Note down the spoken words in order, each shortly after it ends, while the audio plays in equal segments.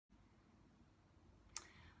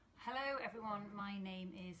everyone, my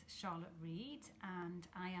name is Charlotte Reed and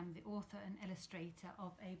I am the author and illustrator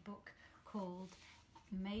of a book called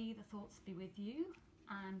May the Thoughts Be With You,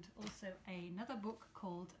 and also another book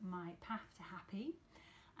called My Path to Happy.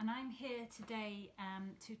 And I'm here today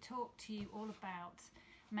to talk to you all about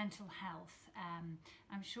mental health.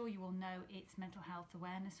 I'm sure you all know it's Mental Health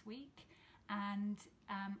Awareness Week, and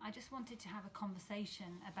I just wanted to have a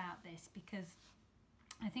conversation about this because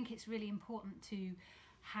I think it's really important to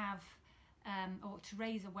have or to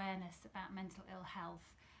raise awareness about mental ill health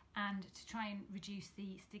and to try and reduce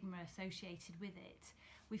the stigma associated with it.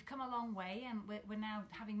 We've come a long way and we're now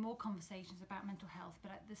having more conversations about mental health,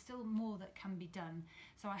 but there's still more that can be done.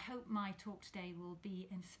 So I hope my talk today will be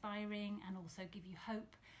inspiring and also give you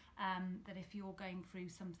hope that if you're going through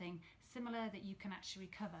something similar that you can actually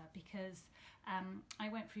recover, because I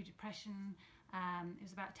went through depression. It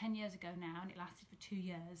was about 10 years ago now, and it lasted for 2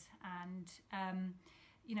 years, and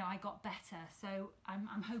you know, I got better. So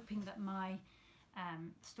I'm hoping that my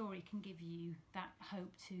story can give you that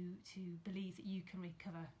hope to believe that you can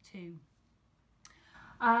recover too.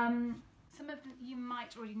 Some of you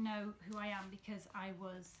might already know who I am because I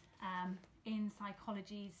was in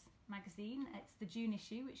Psychologies magazine. It's the June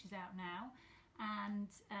issue, which is out now, and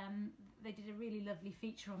they did a really lovely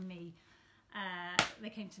feature on me. They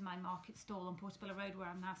came to my market stall on Portobello Road, where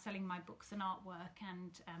I'm now selling my books and artwork,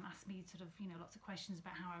 and asked me sort of, you know, lots of questions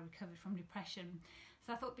about how I recovered from depression.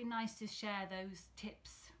 So I thought it'd be nice to share those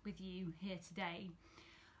tips with you here today.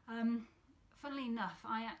 Funnily enough,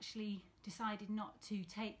 I actually decided not to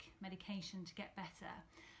take medication to get better,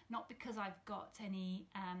 not because I've got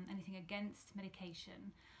anything against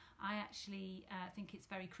medication. I actually think it's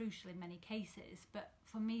very crucial in many cases, but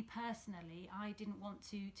for me personally, I didn't want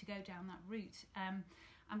to go down that route.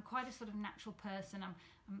 I'm quite a sort of natural person. I'm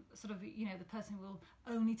sort of, you know, the person who will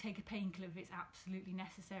only take a painkiller if it's absolutely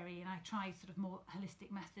necessary, and I try sort of more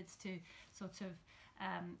holistic methods to sort of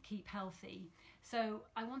keep healthy. So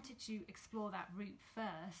I wanted to explore that route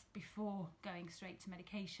first before going straight to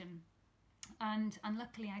medication, and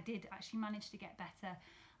luckily I did actually manage to get better.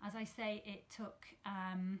 As I say, it took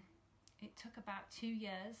about 2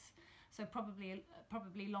 years, so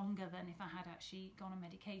probably longer than if I had actually gone on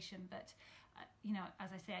medication. But you know, as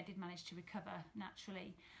I say, I did manage to recover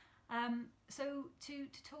naturally. So to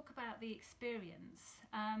talk about the experience,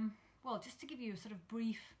 well, just to give you a sort of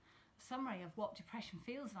brief summary of what depression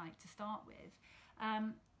feels like to start with. I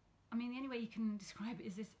mean, the only way you can describe it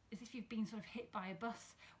is if you've been sort of hit by a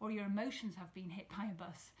bus, or your emotions have been hit by a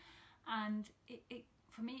bus. And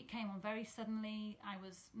for me, it came on very suddenly. I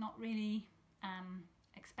was not really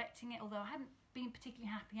expecting it, although I hadn't been particularly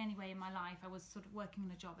happy anyway in my life. I was sort of working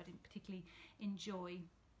on a job I didn't particularly enjoy,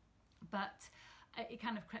 but it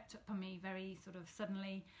kind of crept up on me very sort of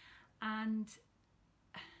suddenly. And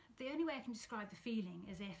the only way I can describe the feeling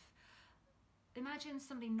is imagine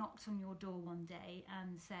somebody knocked on your door one day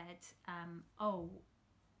and said, oh,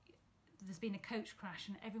 there's been a coach crash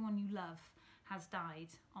and everyone you love has died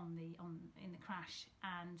in the crash,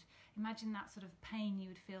 and imagine that sort of pain you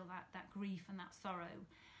would feel, that grief and that sorrow.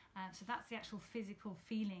 So that's the actual physical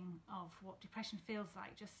feeling of what depression feels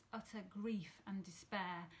like, just utter grief and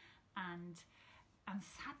despair and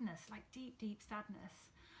sadness, like deep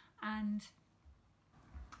sadness. And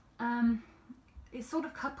it's sort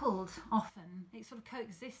of coupled often, it sort of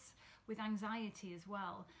coexists with anxiety as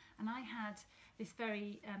well. And I had this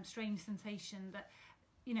very strange sensation that,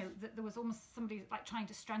 you know, that there was almost somebody like trying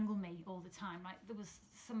to strangle me all the time. Like there was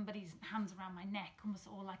somebody's hands around my neck, almost,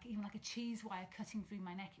 or like even like a cheese wire cutting through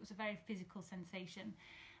my neck. It was a very physical sensation.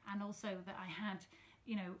 And also that I had,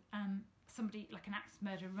 you know, somebody like an axe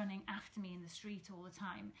murderer running after me in the street all the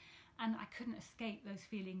time. And I couldn't escape those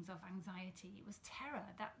feelings of anxiety. It was terror.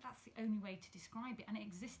 That's the only way to describe it. And it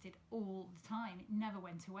existed all the time. It never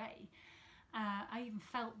went away. I even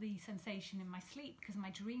felt the sensation in my sleep because my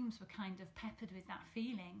dreams were kind of peppered with that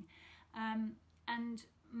feeling. And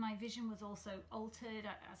my vision was also altered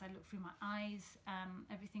as I looked through my eyes.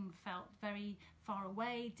 Everything felt very far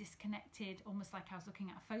away, disconnected, almost like I was looking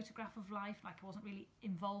at a photograph of life, like I wasn't really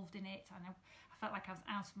involved in it. And I felt like I was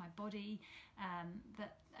out of my body,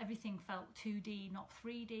 that everything felt 2D, not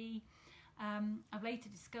 3D. I've later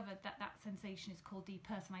discovered that sensation is called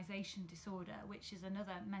depersonalization disorder, which is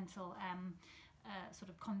another mental sort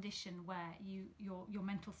of condition where your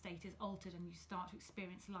mental state is altered and you start to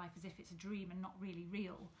experience life as if it's a dream and not really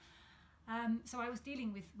real. So I was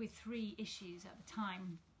dealing with 3 issues at the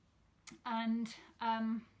time, and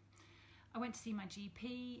I went to see my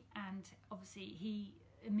GP, and obviously he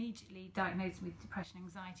immediately diagnosed me with depression,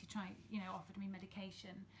 anxiety, offered me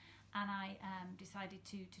medication. And I decided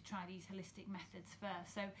to try these holistic methods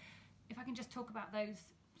first. So if I can just talk about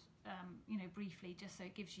those, you know, briefly, just so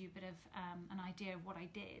it gives you a bit of an idea of what I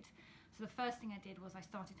did. So the first thing I did was I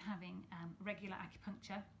started having regular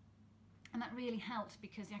acupuncture, and that really helped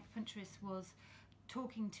because the acupuncturist was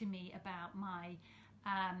talking to me about my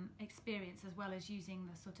experience, as well as using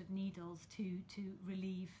the sort of needles to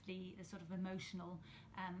relieve the sort of emotional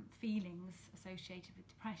feelings associated with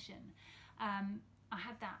depression. I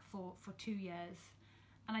had that for 2 years,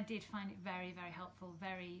 and I did find it very, very helpful,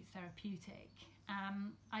 very therapeutic.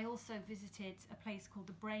 I also visited a place called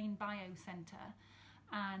the Brain Bio Centre,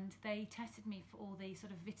 and they tested me for all the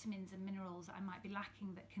sort of vitamins and minerals that I might be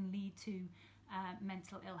lacking that can lead to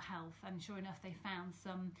mental ill health. And sure enough, they found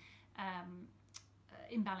some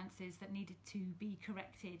imbalances that needed to be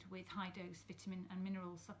corrected with high-dose vitamin and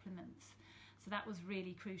mineral supplements. So that was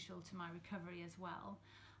really crucial to my recovery as well.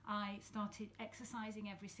 I started exercising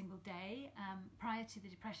every single day. Prior to the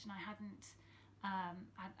depression,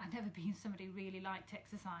 I'd never been somebody who really liked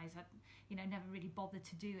exercise. I'd, you know, never really bothered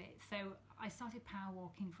to do it. So I started power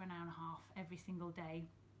walking for an hour and a half every single day,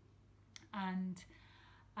 and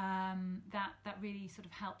that really sort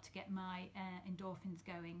of helped to get my endorphins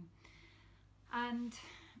going. And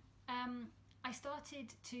I started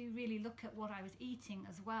to really look at what I was eating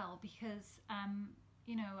as well, because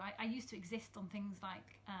you know, I used to exist on things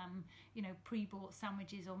like you know, pre-bought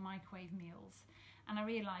sandwiches or microwave meals, and I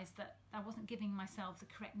realised that I wasn't giving myself the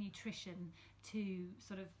correct nutrition to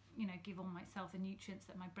sort of, you know, give all myself the nutrients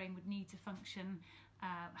that my brain would need to function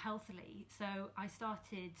healthily. So I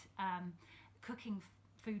started cooking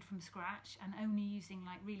food from scratch and only using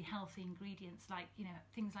like really healthy ingredients, like, you know,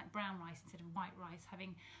 things like brown rice instead of white rice,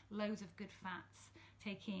 having loads of good fats,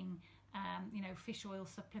 taking you know, fish oil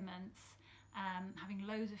supplements, having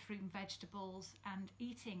loads of fruit and vegetables, and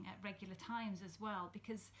eating at regular times as well,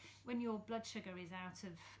 because when your blood sugar is out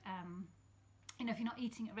of you know, if you're not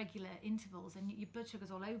eating at regular intervals, and your blood sugar's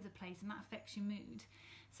all over the place, and that affects your mood.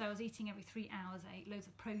 So I was eating every 3 hours. I ate loads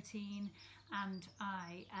of protein, and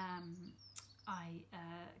I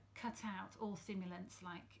cut out all stimulants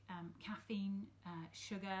like caffeine,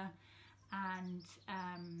 sugar, and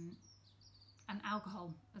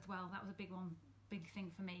alcohol as well. That was a big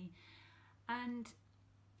thing for me. And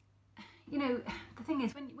you know, the thing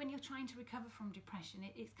is, when you're trying to recover from depression,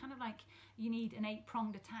 it's kind of like you need an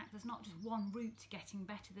 8-pronged attack. There's not just one route to getting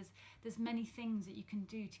better. There's many things that you can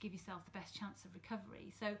do to give yourself the best chance of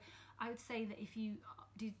recovery. So I would say that if you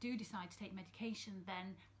do decide to take medication,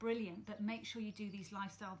 then brilliant, but make sure you do these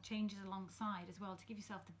lifestyle changes alongside as well to give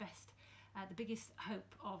yourself the best, the biggest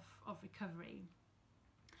hope of recovery.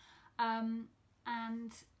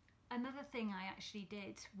 And another thing I actually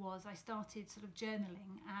did was I started sort of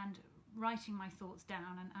journaling and writing my thoughts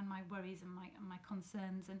down, and my worries and my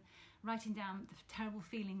concerns, and writing down the terrible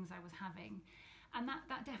feelings I was having, and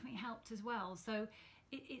that definitely helped as well. So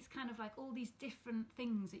it's kind of like all these different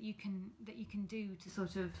things that you can do to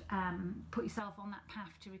sort of put yourself on that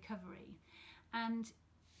path to recovery. And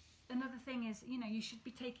another thing is, you know, you should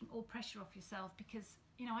be taking all pressure off yourself, because,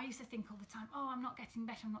 you know, I used to think all the time, oh, I'm not getting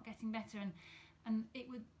better, and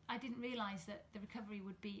I didn't realise that the recovery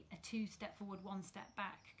would be a 2-step forward, 1-step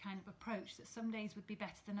back kind of approach, that some days would be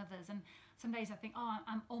better than others, and some days I think, oh,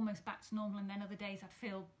 I'm almost back to normal, and then other days I'd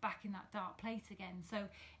feel back in that dark place again. So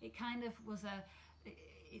it kind of was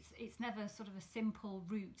it's never sort of a simple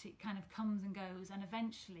route. It kind of comes and goes, and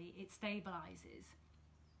eventually it stabilises.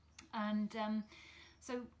 And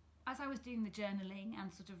so as I was doing the journaling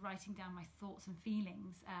and sort of writing down my thoughts and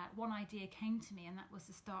feelings, one idea came to me, and that was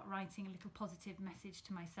to start writing a little positive message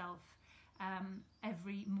to myself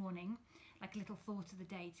every morning, like a little thought of the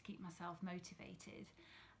day to keep myself motivated.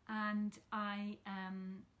 And I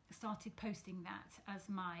started posting that as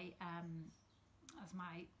my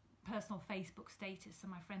personal Facebook status, so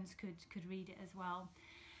my friends could read it as well.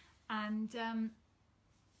 And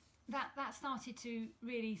that started to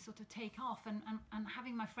really sort of take off, and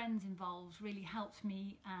having my friends involved really helped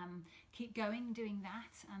me keep going doing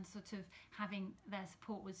that, and sort of having their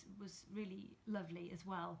support was really lovely as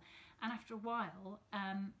well. And after a while,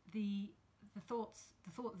 the thought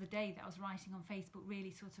of the day that I was writing on Facebook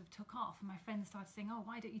really sort of took off, and my friends started saying, oh,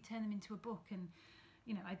 why don't you turn them into a book? And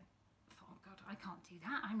you know, I thought, oh God, I can't do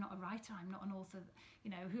that. I'm not a writer, I'm not an author,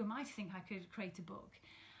 you know, who am I to think I could create a book?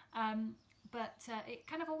 But it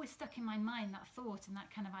kind of always stuck in my mind, that thought and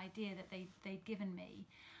that kind of idea that they'd given me.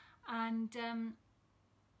 And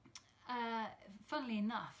funnily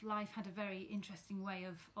enough, life had a very interesting way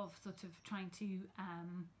of sort of trying to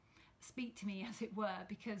speak to me, as it were,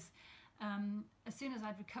 because as soon as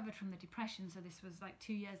I'd recovered from the depression, so this was like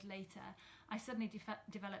 2 years later, I suddenly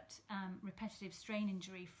developed repetitive strain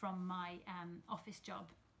injury from my office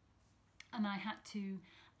job. and I had to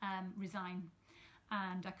resign,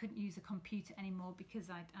 and I couldn't use a computer anymore because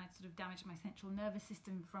I'd sort of damaged my central nervous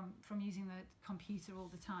system from using the computer all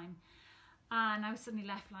the time. And I was suddenly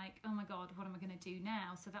left like, oh my God, what am I going to do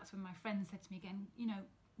now? So that's when my friend said to me again, you know,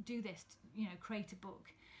 do this, you know, create a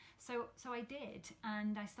book. So I did,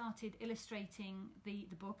 and I started illustrating the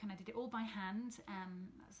book, and I did it all by hand.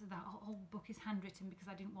 So the whole book is handwritten because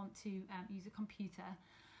I didn't want to use a computer.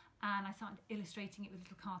 And I started illustrating it with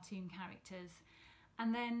little cartoon characters.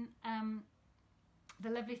 And then the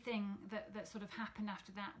lovely thing that sort of happened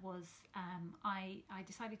after that was I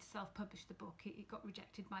decided to self-publish the book. It got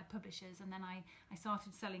rejected by publishers, and then I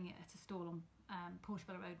started selling it at a stall on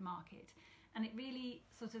Portobello Road Market, and it really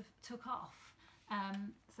sort of took off.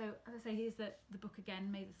 So as I say, here's the book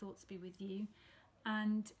again, May the Thoughts Be With You.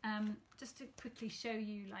 And just to quickly show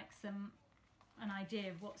you like an idea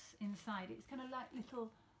of what's inside, it's kind of like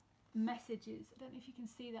little messages. I don't know if you can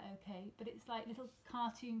see that okay, but it's like little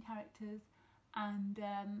cartoon characters and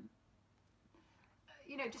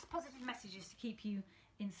you know, just positive messages to keep you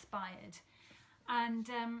inspired. And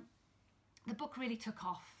the book really took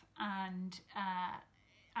off, and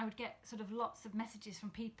I would get sort of lots of messages from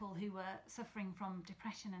people who were suffering from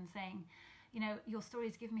depression and saying, you know, your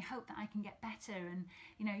stories give me hope that I can get better, and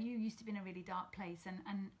you know, you used to be in a really dark place, and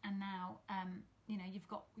now you know, you've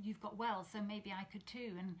got well, so maybe I could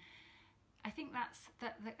too. And I think that's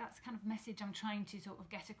kind of message I'm trying to sort of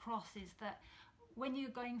get across, is that when you're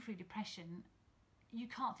going through depression, you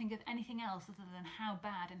can't think of anything else other than how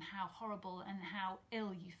bad and how horrible and how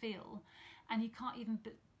ill you feel, and you can't even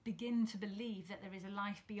begin to believe that there is a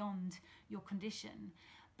life beyond your condition.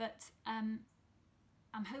 But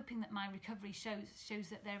I'm hoping that my recovery shows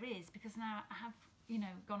that there is, because now I have, you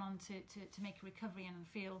know, gone on to make a recovery and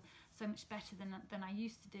feel so much better than I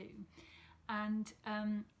used to do. And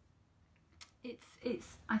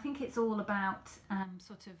I think it's all about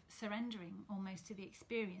sort of surrendering almost to the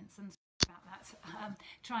experience, and about that,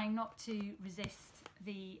 trying not to resist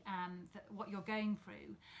what you're going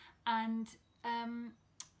through. And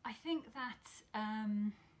I think that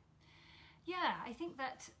I think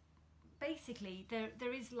that basically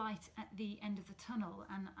there is light at the end of the tunnel,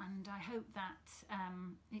 and I hope that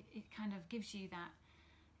it kind of gives you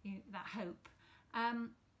that hope.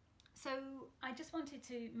 So I just wanted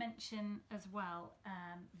to mention as well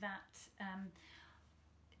that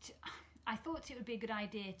I thought it would be a good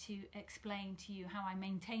idea to explain to you how I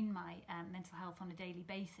maintain my mental health on a daily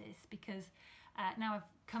basis, because now I've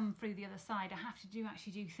come through the other side, I have to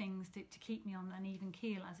actually do things to keep me on an even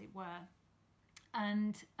keel, as it were.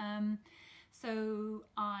 And so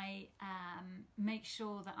I make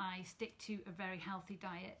sure that I stick to a very healthy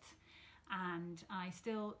diet, and I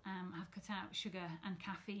still have cut out sugar and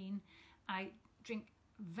caffeine. I drink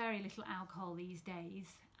very little alcohol these days,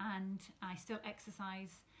 and I still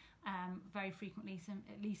exercise very frequently,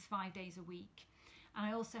 at least 5 days a week. And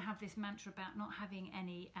I also have this mantra about not having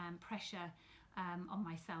any pressure on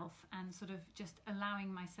myself, and sort of just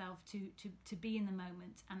allowing myself to be in the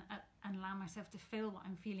moment, and allow myself to feel what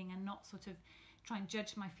I'm feeling, and not sort of try and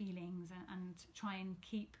judge my feelings, and try and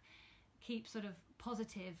keep sort of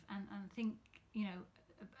positive, and think, you know,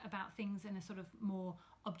 about things in a sort of more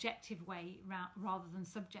objective way rather than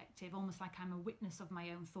subjective, almost like I'm a witness of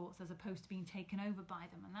my own thoughts as opposed to being taken over by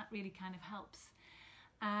them, and that really kind of helps.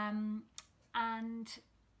 And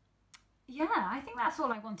yeah, I think that's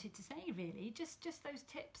all I wanted to say, really, just those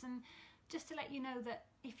tips, and just to let you know that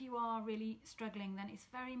if you are really struggling, then it's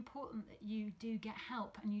very important that you do get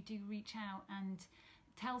help, and you do reach out and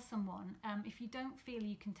tell someone. If you don't feel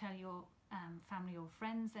you can tell your family or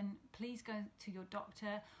friends, then please go to your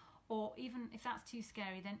doctor, or even if that's too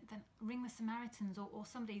scary, then ring the Samaritans or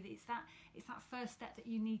somebody. It's that first step that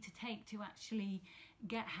you need to take to actually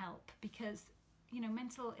get help, because you know,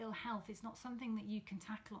 mental ill health is not something that you can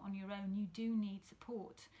tackle on your own. You do need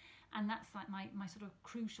support, and that's like my sort of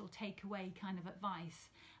crucial takeaway kind of advice,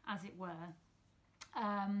 as it were.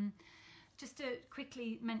 Just to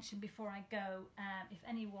quickly mention before I go, if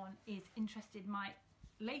anyone is interested, my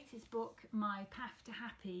latest book, My Path to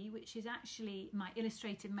Happy, which is actually my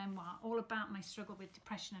illustrated memoir all about my struggle with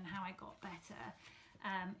depression and how I got better,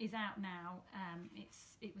 is out now.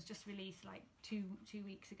 It was just released like two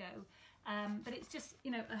weeks ago, but it's just,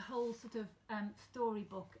 you know, a whole sort of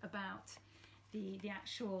storybook about the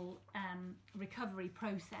actual recovery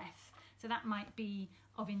process. So that might be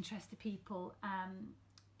of interest to people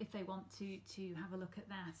if they want to have a look at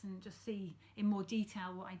that and just see in more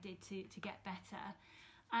detail what I did to get better.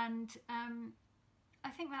 And I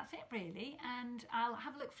think that's it, really, and I'll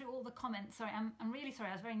have a look through all the comments. Sorry, I'm really sorry,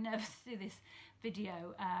 I was very nervous to do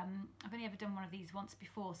video. I've only ever done one of these once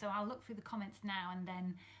before, so I'll look through the comments now and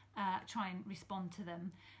then try and respond to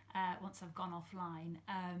them once I've gone offline.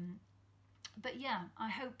 But yeah, I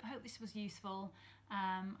hope this was useful.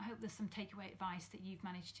 I hope there's some takeaway advice that you've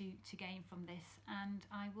managed to gain from this, and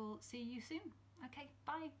I will see you soon. Okay,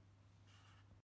 bye.